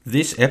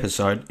This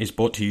episode is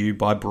brought to you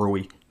by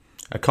Brewy,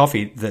 a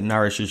coffee that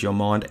nourishes your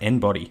mind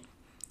and body.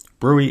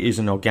 Brewy is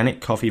an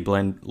organic coffee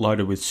blend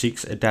loaded with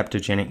 6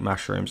 adaptogenic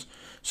mushrooms,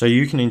 so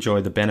you can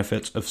enjoy the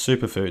benefits of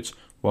superfoods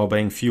while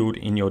being fueled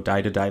in your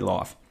day-to-day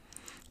life.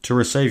 To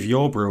receive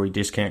your Brewy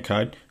discount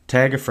code,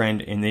 tag a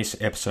friend in this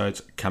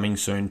episode's Coming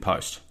Soon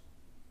post.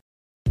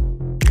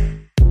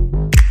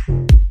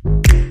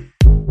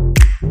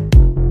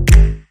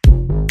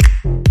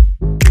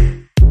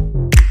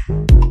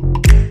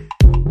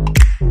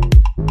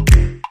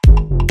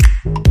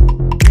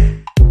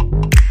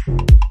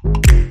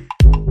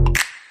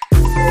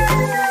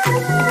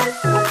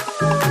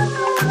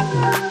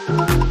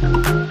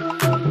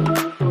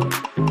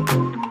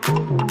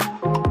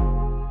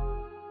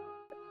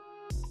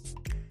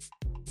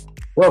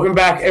 Welcome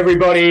back,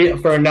 everybody,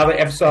 for another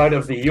episode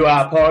of the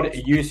UR Pod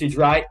Usage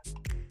Rate.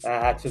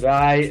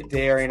 Today,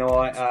 Dare and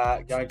I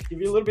are going to give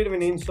you a little bit of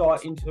an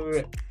insight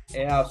into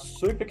our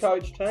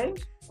Supercoach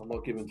teams. I'm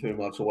not giving too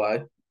much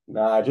away.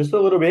 No, just a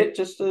little bit,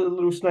 just a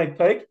little sneak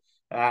peek.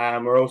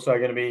 We're also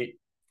going to be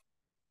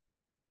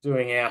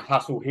doing our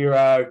Hustle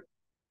Hero,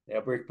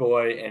 our Brick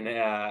Boy, and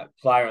our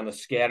player on the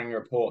scouting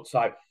report.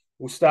 So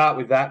we'll start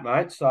with that,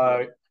 mate.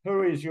 So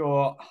who is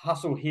your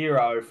Hustle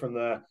Hero from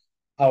the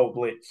whole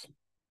Blitz?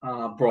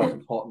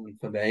 Bryson Cotton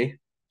for me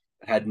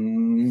had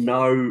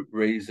no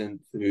reason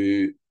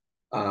to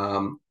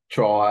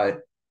try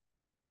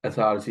as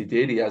hard as he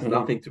did. He has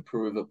nothing to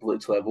prove at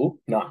blitz level.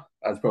 No,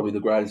 as probably the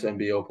greatest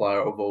NBL player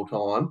of all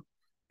time,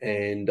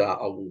 and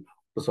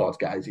besides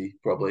Gazy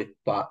probably.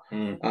 But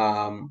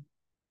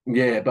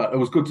but it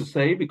was good to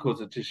see because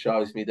it just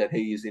shows me that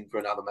he is in for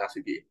another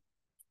massive year.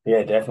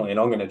 Yeah, definitely. And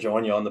I'm going to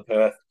join you on the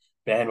Perth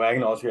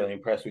bandwagon. I was really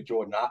impressed with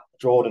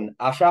Jordan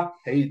Usher.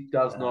 He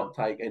does not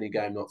take any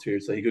game not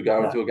seriously. He could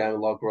go into a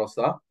game like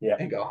roster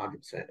and go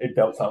 100%. It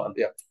felt someone.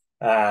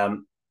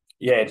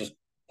 Yeah. Just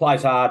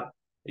plays hard.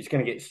 He's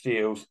going to get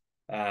steals.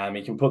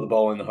 He can put the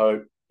ball in the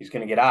hoop. He's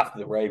going to get after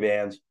the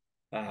rebounds.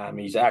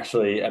 He's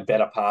actually a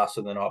better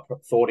passer than I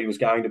thought he was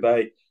going to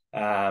be.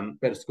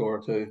 Better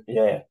scorer too.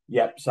 Yeah.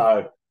 Yep.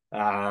 So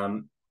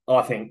I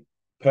think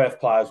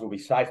Perth players will be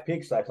safe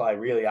picks. They play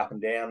really up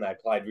and down. They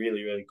played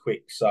really, really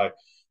quick. So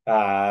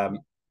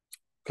Cotton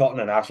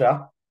and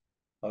Usher,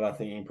 I don't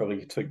think you can probably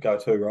go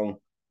too wrong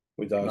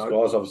with those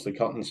guys. Obviously,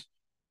 Cotton's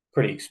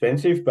pretty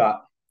expensive,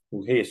 but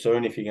we'll hear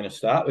soon if you're going to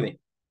start with him.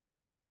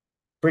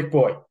 Brick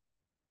Boy.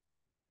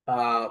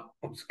 I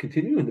was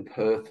continuing the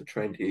Perth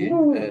trend here,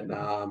 and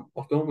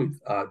I've gone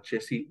with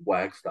Jesse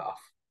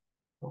Wagstaff.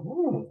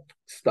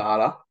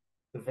 Starter.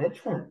 The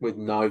veteran. With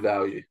no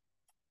value.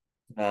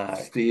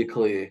 Steer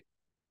clear.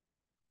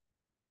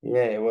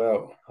 Yeah,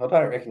 well, I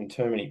don't reckon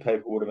too many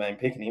people would have been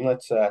picking him.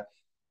 Let's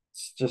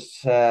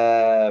just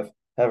have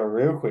a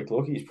real quick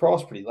look. He's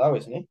priced pretty low,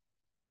 isn't he?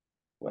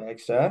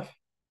 Wagstaff.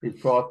 He's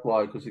priced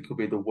low because he could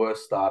be the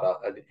worst starter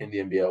in the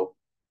NBL.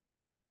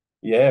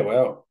 Yeah,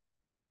 well,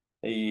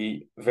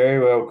 he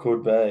very well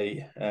could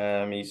be.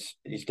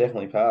 He's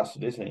definitely past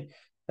it, isn't he?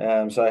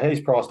 So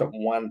he's priced at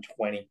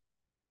 120.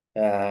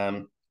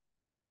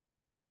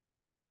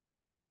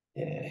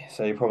 Yeah,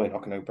 so you're probably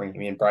not going to bring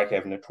him in break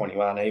even to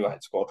 21. He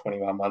won't score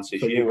 21 once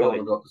this year. You've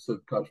probably got the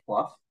Supercoach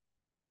Plus.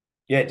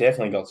 Yeah,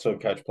 definitely got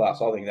Supercoach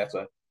Plus. I think that's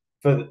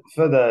for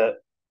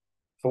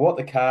what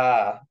the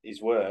car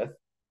is worth.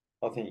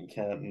 I think you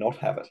can't not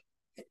have it.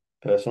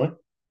 Personally,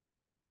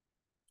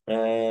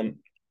 how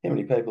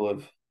many people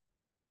have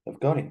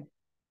got him?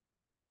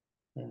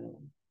 Your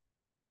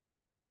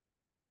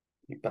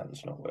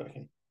button's not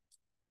working.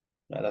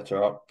 No, that's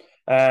all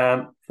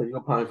right. So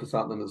you're paying for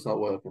something that's not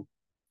working.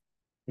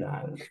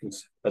 No,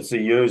 it's the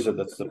user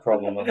that's the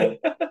problem, I think,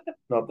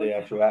 not the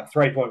actual app.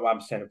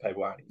 3.1% of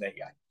people own it. There you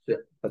go. Yeah.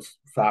 That's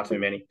far too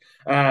many.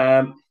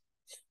 I've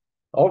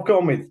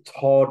gone with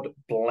Todd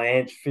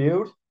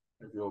Blanchfield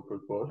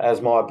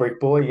as my brick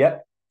boy.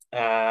 Yep.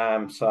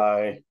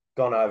 So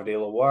gone over to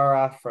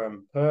Illawarra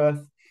from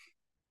Perth.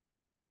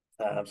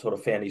 Sort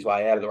of found his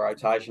way out of the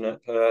rotation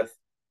at Perth.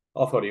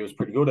 I thought he was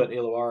pretty good at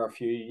Illawarra a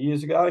few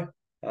years ago.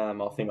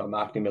 I think I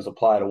marked him as a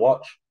player to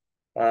watch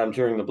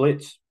during the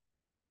Blitz.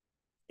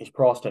 He's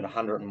priced at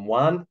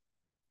 101,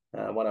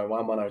 101,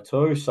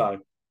 102. So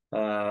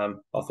I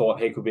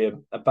thought he could be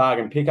a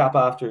bargain pickup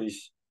after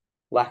his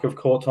lack of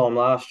court time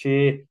last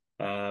year.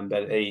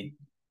 But he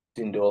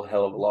didn't do a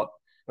hell of a lot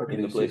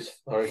in the Blitz.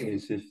 I reckon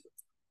he's just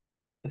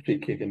a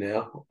fit kicker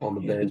now on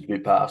the bench. He's a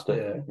bit past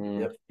it. Yeah.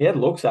 Yep. He had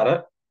looks at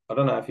it. I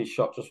don't know if his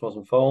shot just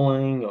wasn't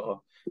falling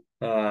or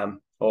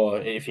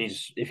if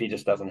he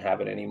just doesn't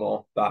have it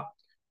anymore. But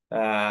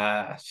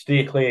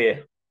steer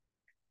clear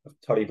of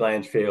Toddy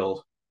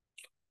Blanchfield.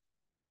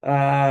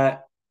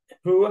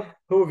 Who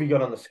have you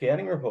got on the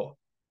scouting report?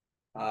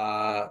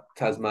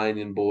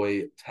 Tasmanian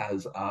boy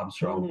Taz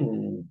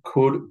Armstrong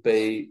could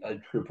be a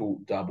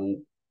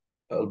triple-double.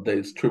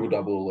 There's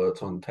triple-double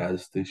alerts on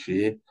Taz this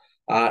year.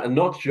 And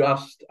not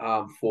just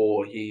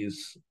for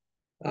his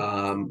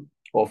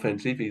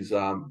offensive, his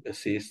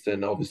assist,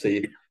 and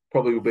obviously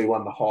probably will be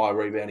one of the higher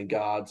rebounding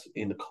guards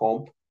in the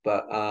comp,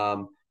 but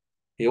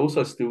he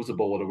also steals the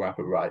ball at a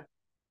rapid rate.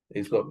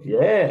 He's got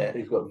Yeah.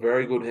 he's got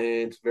very good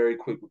hands, very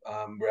quick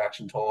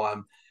reaction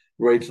time,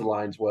 reads the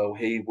lanes well.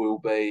 He will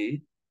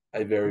be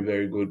a very,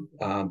 very good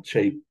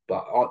cheap,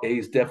 but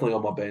he's definitely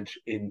on my bench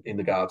in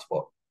the guard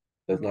spot.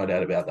 There's no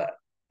doubt about that.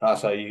 Oh,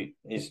 so you're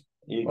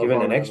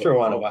giving an extra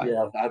one away.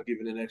 Yeah, I've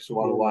given an extra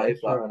one away,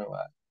 but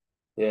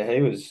yeah,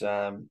 he was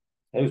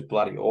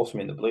bloody awesome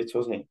in the blitz,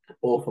 wasn't he?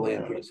 awfully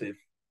impressive.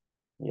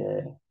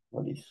 Yeah.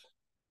 What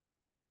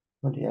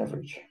the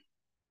average?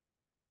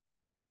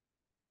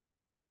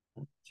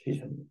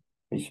 Jeez,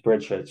 his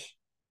spreadsheet's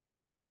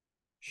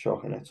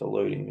shocking. It's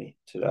eluding me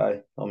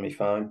today on my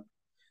phone.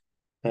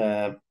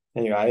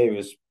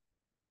 Anyway,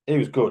 he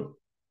was good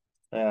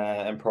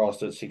and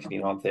priced at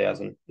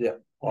 69,000. Yeah,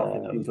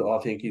 I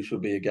think he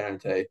should be a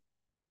guarantee.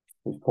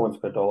 His points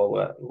per dollar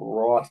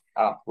were right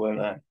up, weren't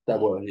they? They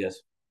were, yes.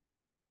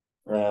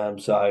 Yeah, I'm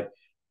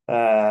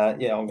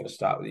going to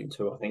start with him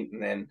too, I think,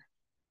 and then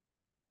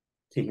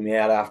kick him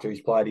out after he's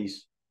played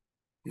his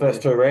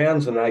first two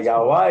rounds and they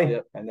go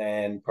away, and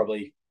then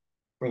probably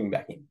bring him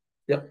back in.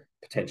 Yep,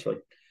 potentially.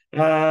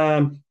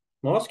 My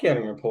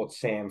scouting report,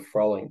 Sam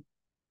Frolling.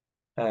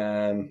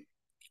 I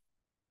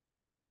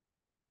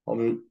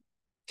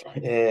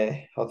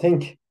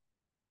think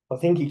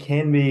he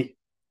can be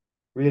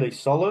really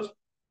solid.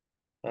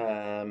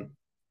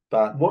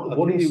 But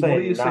what do you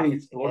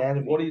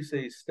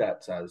see his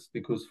stats as?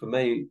 Because for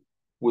me,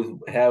 with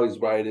how he's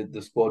rated,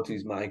 the squads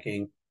he's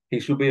making, he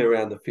should be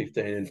around the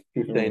 15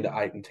 to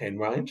 8 and 10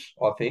 range,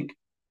 I think.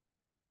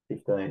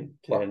 15,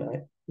 10,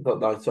 8.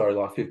 No, sorry,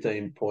 like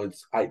 15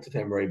 points, 8 to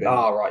 10 rebounds.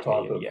 Oh, right.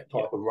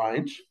 Type of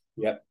range.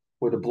 Yep.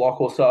 With a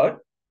block or so.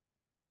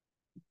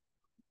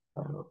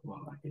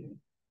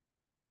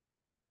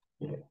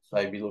 Yeah. So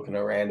he'd be looking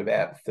around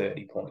about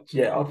 30 points.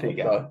 Yeah, I think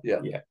so. Yeah.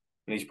 And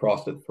he's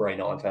priced at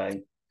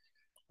 319.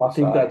 I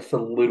think that's a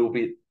little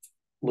bit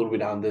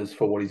unders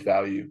for what his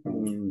value.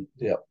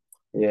 Yeah.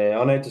 Yeah,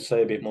 I need to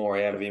see a bit more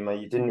out of him.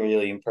 He didn't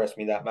really impress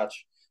me that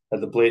much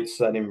at the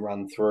blitz. I didn't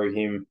run through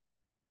him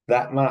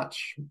that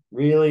much,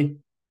 really.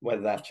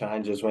 Whether that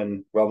changes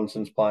when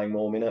Robinson's playing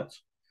more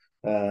minutes,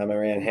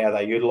 around how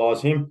they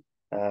utilise him,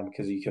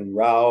 because he can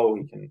roll,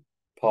 he can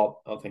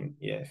pop. I think,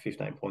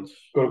 15 points.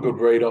 Got a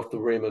good read off the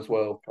rim as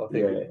well. I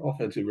think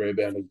offensive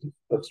rebound is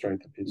the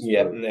strength of his.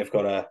 Yeah, and they've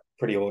got a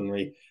pretty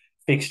ordinary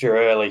fixture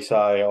early, so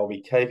I'll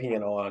be keeping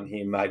an eye on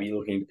him, maybe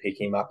looking to pick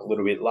him up a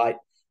little bit late.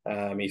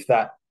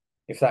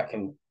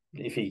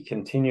 If he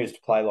continues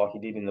to play like he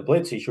did in the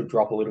blitz, he should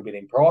drop a little bit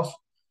in price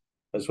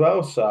as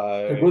well.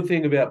 So the good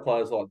thing about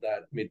players like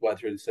that midway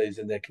through the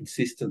season, they're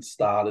consistent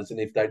starters, and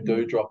if they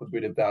do drop a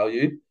bit of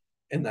value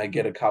and they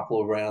get a couple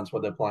of rounds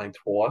where they're playing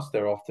twice,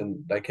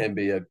 they can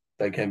be a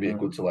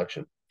good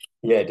selection.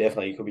 Yeah,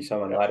 definitely. It could be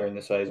someone later in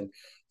the season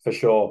for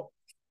sure.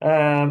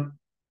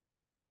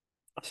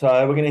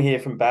 So we're going to hear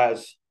from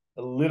Baz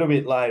a little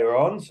bit later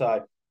on.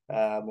 So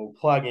we'll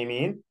plug him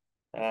in.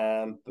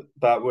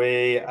 But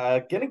we are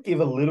going to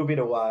give a little bit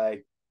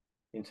away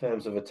in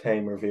terms of a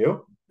team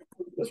review.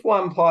 Just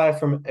one player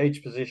from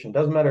each position.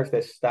 Doesn't matter if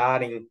they're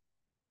starting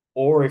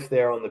or if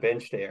they're on the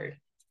benched area.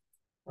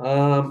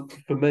 For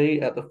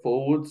me, at the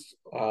forwards,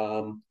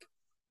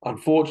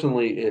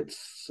 unfortunately,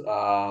 it's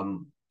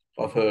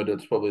I've heard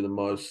it's probably the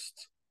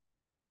most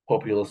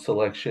popular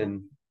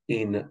selection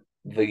in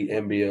the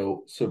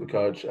NBL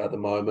Supercoach at the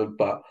moment,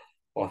 but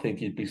I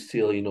think you'd be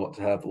silly not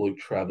to have Luke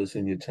Travers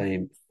in your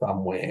team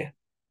somewhere.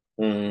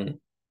 I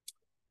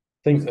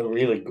think the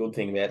really good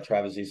thing about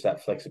Travers is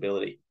that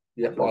flexibility.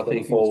 Yeah, I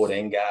think forward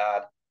and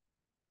guard,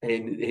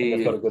 and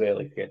he's got a good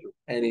early schedule.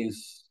 And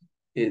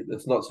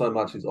it's not so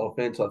much his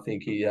offense. I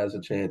think he has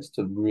a chance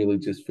to really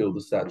just fill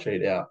the stat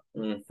sheet out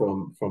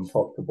from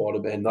top to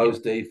bottom, and those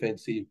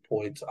defensive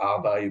points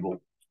are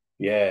valuable.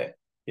 Yeah,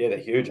 they're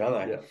huge,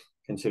 aren't they? Yeah.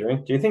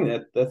 Considering, do you think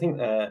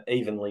they're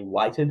evenly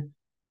weighted?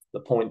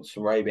 The points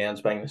and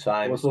rebounds being the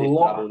same. It's a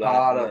lot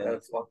harder.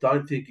 I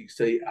don't think you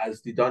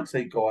don't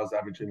see guys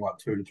averaging like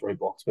 2 to 3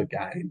 blocks per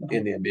game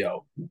in the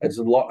NBL. It's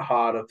a lot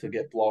harder to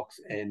get blocks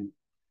and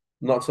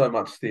not so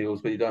much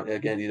steals, but you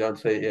don't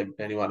see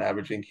anyone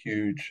averaging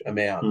huge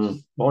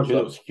amounts. Mind you,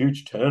 there was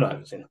huge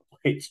turnovers in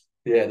it.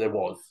 Yeah, there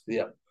was.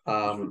 Yeah,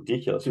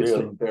 ridiculous. Just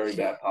really. Some very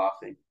bad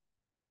passing.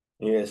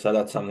 Yeah, so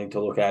that's something to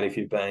look at if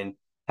you've been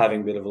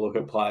having a bit of a look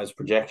at players'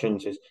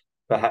 projections. Is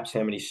perhaps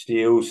how many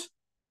steals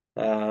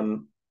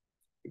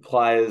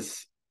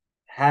players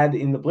had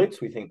in the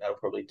blitz. We think that'll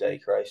probably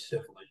decrease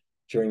definitely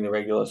during the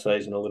regular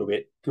season a little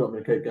bit. Do you want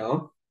me to keep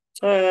going?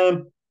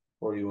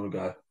 Or do you want to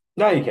go?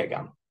 No, you keep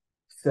going.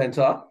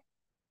 Centre,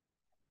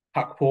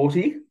 Huck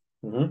Porty.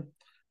 Mm-hmm.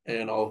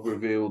 And I'll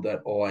reveal that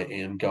I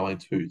am going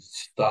to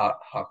start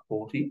Huck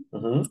Porty.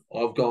 Mm-hmm.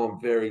 I've gone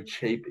very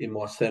cheap in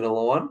my centre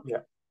line. Yeah.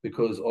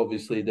 Because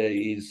obviously there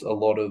is a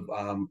lot of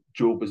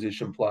dual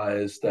position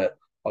players that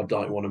I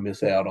don't want to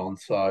miss out on.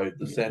 So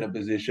the centre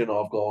position,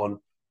 I've gone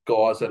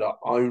guys that are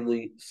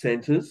only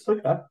centres.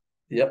 Okay.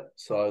 Yep.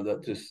 So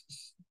that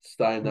just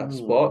stay in that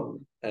spot,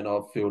 and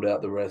I've filled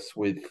out the rest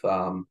with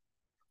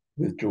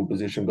dual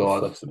position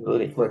guys.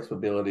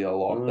 Flexibility. I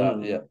like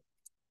that. Yeah.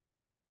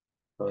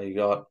 What you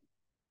got?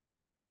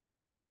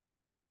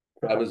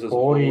 Travers as a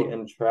Cordy forward.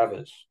 and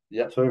Travers.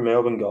 Yep. Two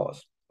Melbourne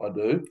guys. I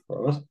do.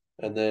 Right.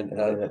 And then And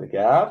then at the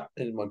guard.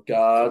 in my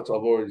guards, I've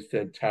already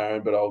said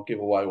Taryn, but I'll give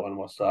away one of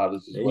my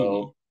starters as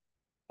well.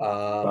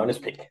 Bonus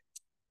pick.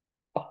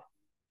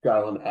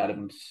 Jalen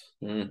Adams.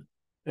 And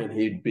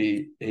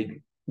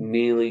he'd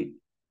nearly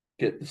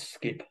get the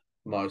skip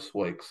most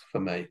weeks for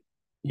me.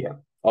 Yeah.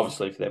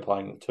 Obviously, if they're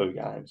playing 2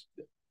 games,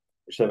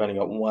 which they've only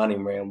got 1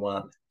 in round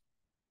 1.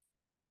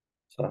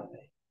 So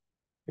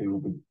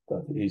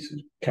he's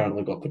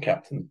currently got the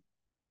captain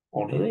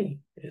on him. really?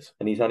 Yes.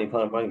 And he's only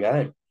playing 1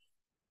 game.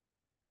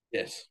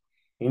 Yes.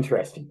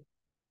 Interesting.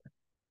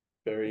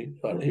 Very,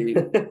 but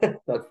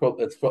that's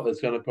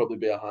going to probably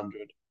be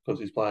 100 because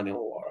he's playing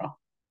Illawarra.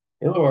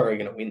 Illawarra are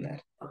going to win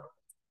that.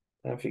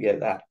 Don't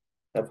forget that.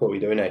 That's what we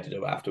do need to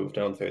do after we've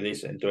gone through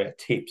this and do our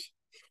tips.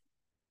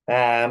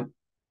 All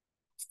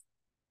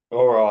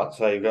right,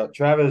 so you've got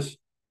Travers,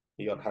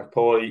 you got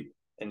Hakporty,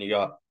 and you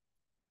got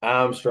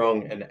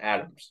Armstrong and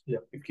Adams.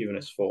 Yep. You've given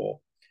us 4.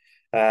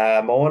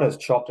 Mine has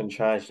chopped and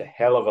changed a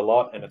hell of a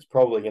lot, and it's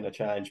probably going to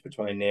change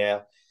between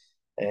now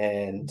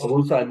and I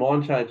will say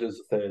mine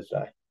changes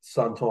Thursday.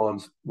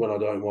 Sometimes when I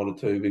don't want it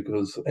to,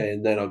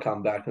 and then I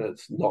come back and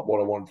it's not what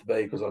I want it to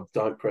be because I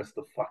don't press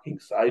the fucking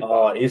save.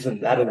 Oh,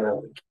 isn't that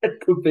annoying? It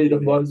could be the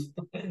most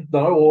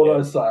no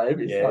auto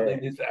save is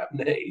something this app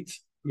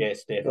needs.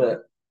 Yes,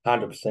 definitely,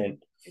 100%.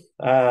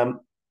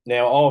 Now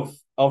I've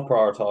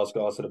prioritised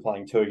guys that are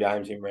playing 2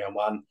 games in round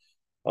 1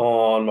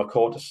 on my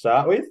court to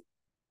start with,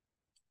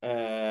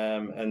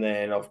 and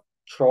then I've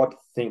tried to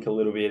think a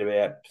little bit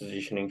about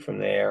positioning from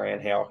there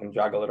and how I can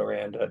juggle it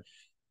around to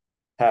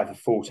have a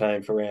full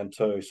team for round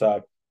 2.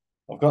 So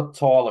I've got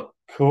Tyler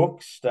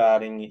Cook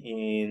starting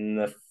in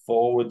the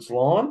forwards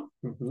line.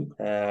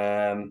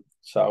 So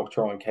I'll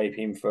try and keep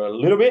him for a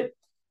little bit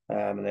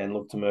and then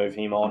look to move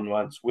him on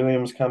once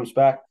Williams comes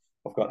back.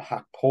 I've got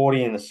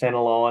Hakporty in the centre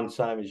line,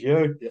 same as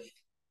you. Yep.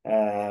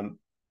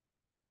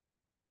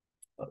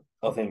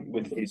 I think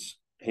with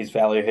his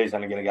value, he's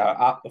only going to go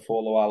up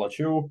before Luala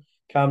Chul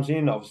comes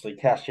in. Obviously,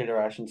 cash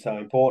generation is so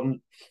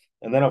important.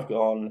 And then I've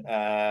gone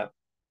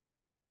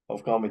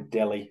with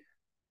Delhi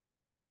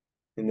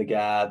in the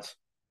guards.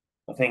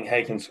 I think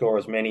he can score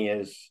as many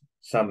as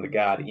some of the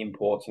guard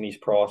imports, and he's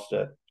priced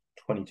at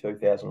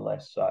 22,000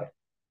 less. So,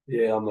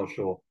 yeah, I'm not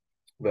sure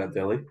about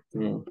Delhi.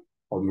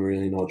 I'm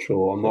really not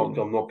sure. I'm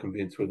not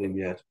convinced with him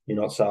yet. You're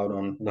not sold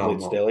on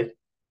Blitz Delhi?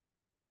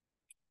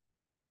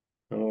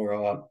 All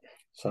right.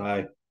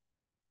 So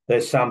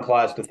there's some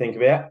players to think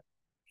about,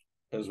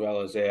 as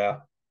well as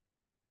our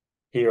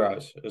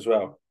heroes as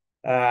well.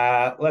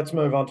 Let's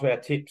move on to our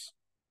tips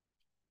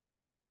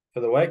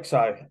for the week.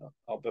 So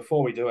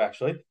before we do,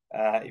 actually,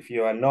 if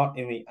you are not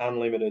in the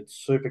Unlimited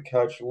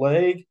Supercoach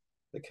League,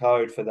 the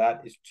code for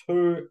that is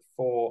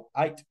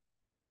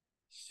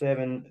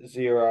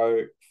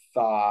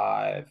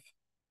 248705.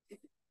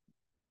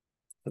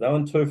 For that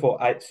one,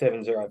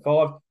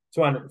 248705,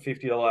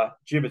 $250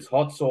 Gibbets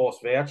hot sauce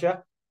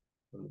voucher.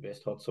 One of the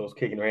best hot sauce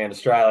kicking around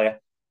Australia.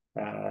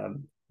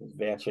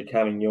 Voucher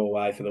coming your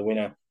way for the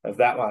winner of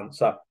that one.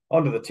 So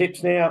on to the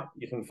tips now.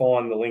 You can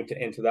find the link to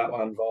enter that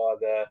one via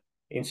the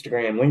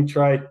Instagram link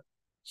trade.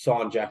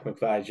 Signed Jack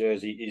McVeigh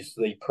jersey is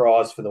the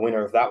prize for the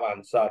winner of that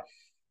one. So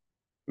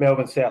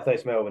Melbourne,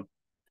 Southeast Melbourne.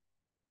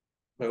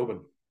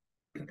 Melbourne.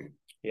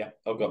 Yeah,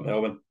 I've got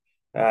Melbourne.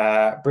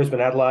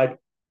 Brisbane, Adelaide.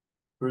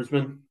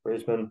 Brisbane.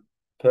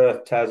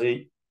 Perth,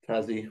 Tassie.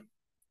 Tassie.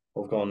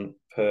 I've gone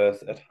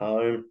Perth at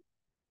home.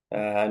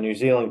 New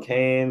Zealand,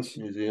 Cairns.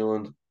 New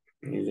Zealand.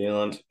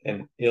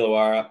 And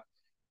Illawarra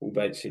will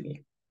beat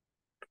Sydney.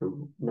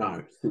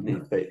 No, Sydney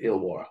beat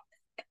Illawarra.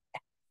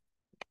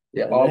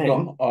 Yeah,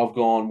 I've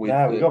gone with.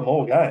 No, we've got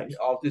more games.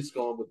 I've just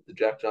gone with the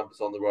Jack Jumpers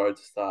on the road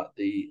to start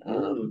the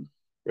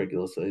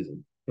regular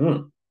season.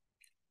 Wonder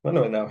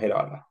when they'll head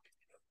over.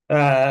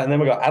 And then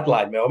we've got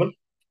Adelaide, Melbourne.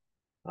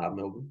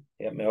 Melbourne.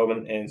 Yeah,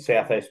 Melbourne and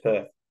Southeast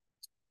Perth.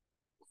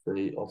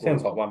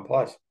 Sounds like one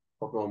place.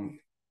 I've gone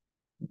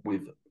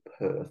with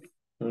Perth.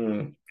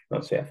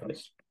 Not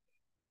Southeast.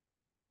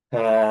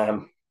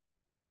 Perth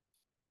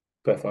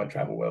won't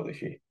travel well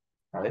this year.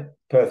 Hey?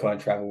 Perth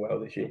won't travel well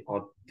this year.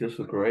 I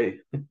disagree.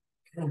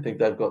 I think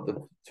they've got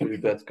the 2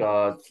 best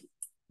guards,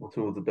 or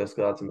 2 of the best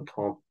guards in the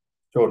comp.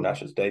 Jordan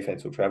Usher's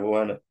defence will travel,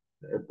 won't it?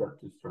 That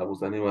just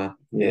travels anywhere.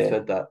 Yeah. You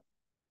said that.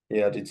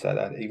 Yeah, I did say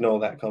that. Ignore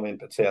that comment,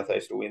 but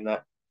Southeast will win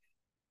that.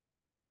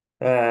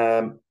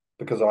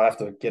 Because I have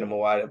to get them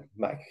away to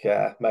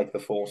make the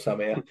 4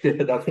 somehow.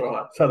 Yeah, that's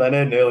right. So they need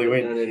an early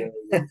win.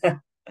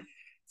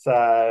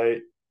 So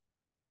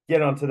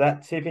get on to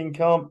that tipping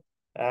comp.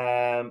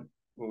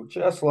 We'll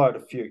just load a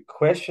few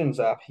questions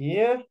up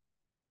here.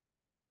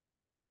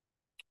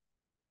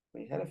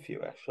 We had a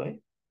few,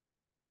 actually.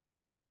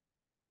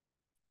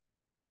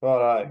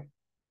 Righto.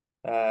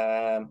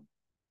 I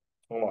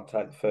might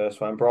take the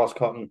first one. Bryce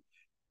Cotton,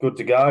 good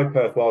to go.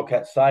 Perth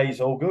Wildcats say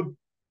he's all good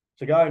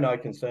to go. No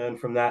concern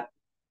from that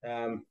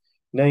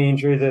knee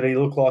injury that he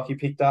looked like he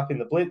picked up in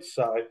the Blitz.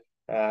 So,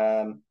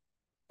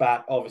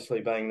 but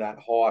obviously being that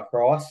high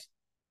price,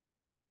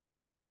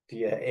 do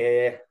you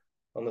err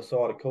on the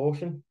side of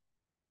caution?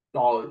 I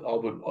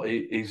would.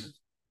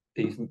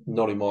 He's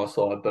not in my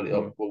side, but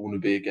I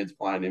wouldn't be against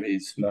playing him.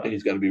 He's going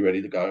to be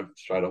ready to go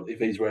straight off. If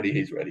he's ready,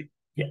 he's ready.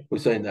 Yeah,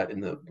 we've seen that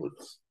in the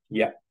Blitz.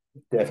 Yeah,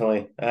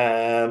 definitely.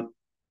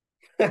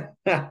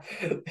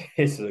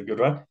 This is a good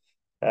one.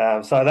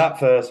 So that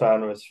first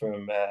one was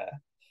from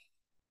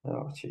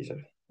oh jeez,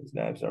 his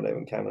name's not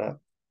even coming up.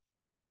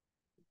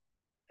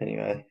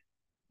 Anyway,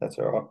 that's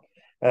all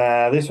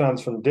right. This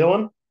one's from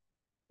Dylan.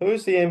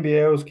 Who's the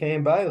NBL's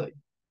Cam Bailey?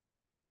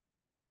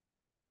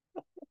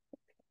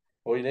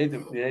 Well, you need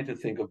to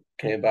think of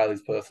Cam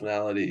Bailey's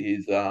personality.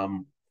 He's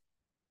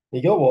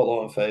He got what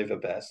line fever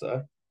best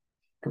though?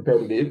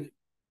 competitive.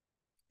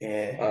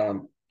 Yeah.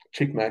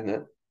 Chick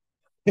magnet.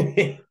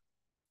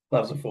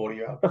 Loves a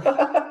 40-year-old.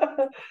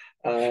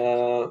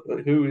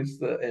 Who is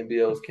the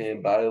NBL's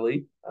Cam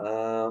Bailey?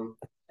 I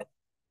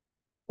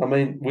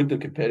mean, with the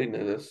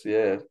competitiveness,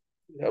 yeah.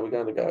 Are we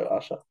going to go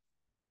Usher?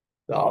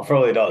 No,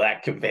 probably not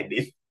that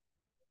competitive.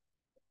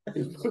 I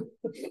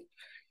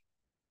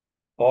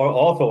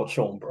thought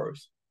Sean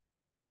Bruce.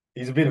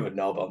 He's a bit of a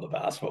knob on the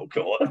basketball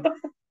court.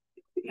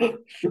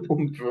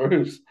 Sean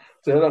Bruce.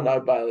 So I don't know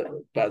Bailey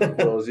as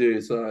well as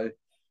you. So,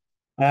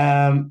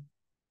 from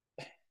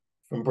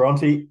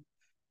Bronte,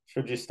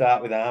 should you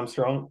start with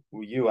Armstrong?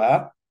 Well, you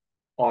are.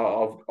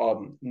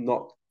 I'm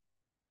not.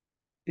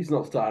 He's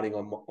not starting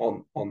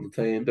on the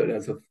team, but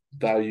as a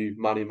value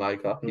money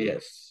maker,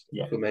 yes.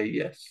 Yeah. For me,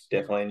 yes.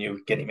 Definitely, and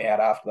you get him out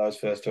after those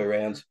first 2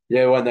 rounds.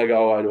 Yeah, when they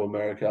go away to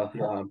America,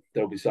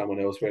 there'll be someone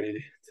else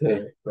ready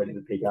to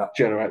pick up,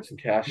 generate some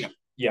cash.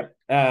 Yeah.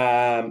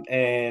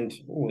 And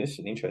this is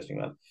an interesting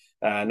one.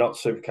 Not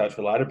Supercoach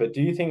related, but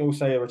do you think we'll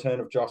see a return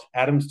of Josh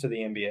Adams to the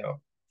NBL?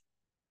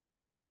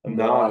 And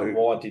no.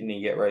 Why didn't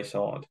he get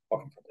re-signed? I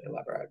can probably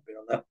elaborate a bit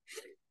on that.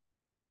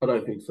 I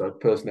don't think so.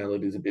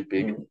 Personality is a bit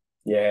big.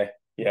 Yeah.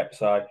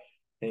 So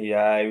he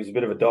was a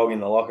bit of a dog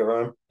in the locker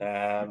room.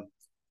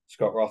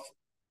 Scott Roth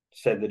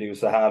said that he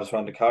was the hardest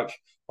one to coach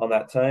on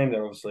that team.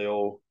 They're obviously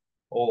all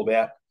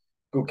about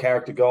good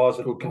character guys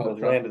at the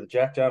land of the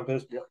Jack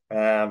Jumpers.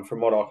 Yep. From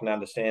what I can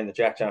understand, the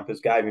Jack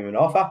Jumpers gave him an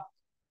offer,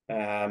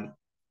 to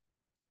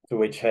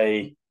which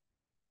he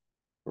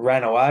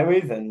ran away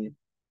with and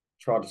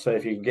tried to see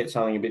if he could get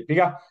something a bit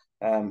bigger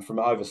from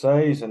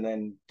overseas, and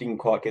then didn't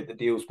quite get the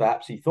deals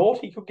perhaps he thought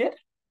he could get,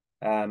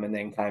 and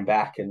then came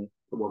back and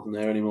it wasn't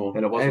there anymore.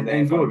 And it wasn't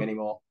there for him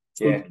anymore.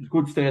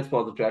 Good stance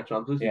by the Jack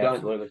Jumpers. Yeah,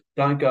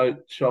 don't go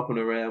shopping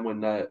around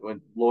when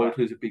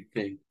loyalty is a big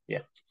thing. Yeah,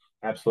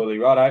 absolutely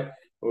righto.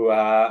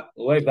 We'll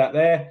leave that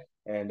there,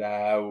 and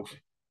we'll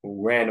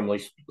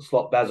randomly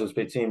slot Baz's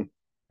bits in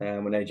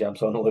when he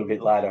jumps on a little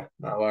bit later.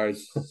 No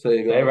worries. See you guys. See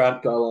you, everyone.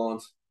 Go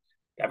Lions.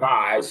 Go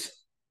Pies.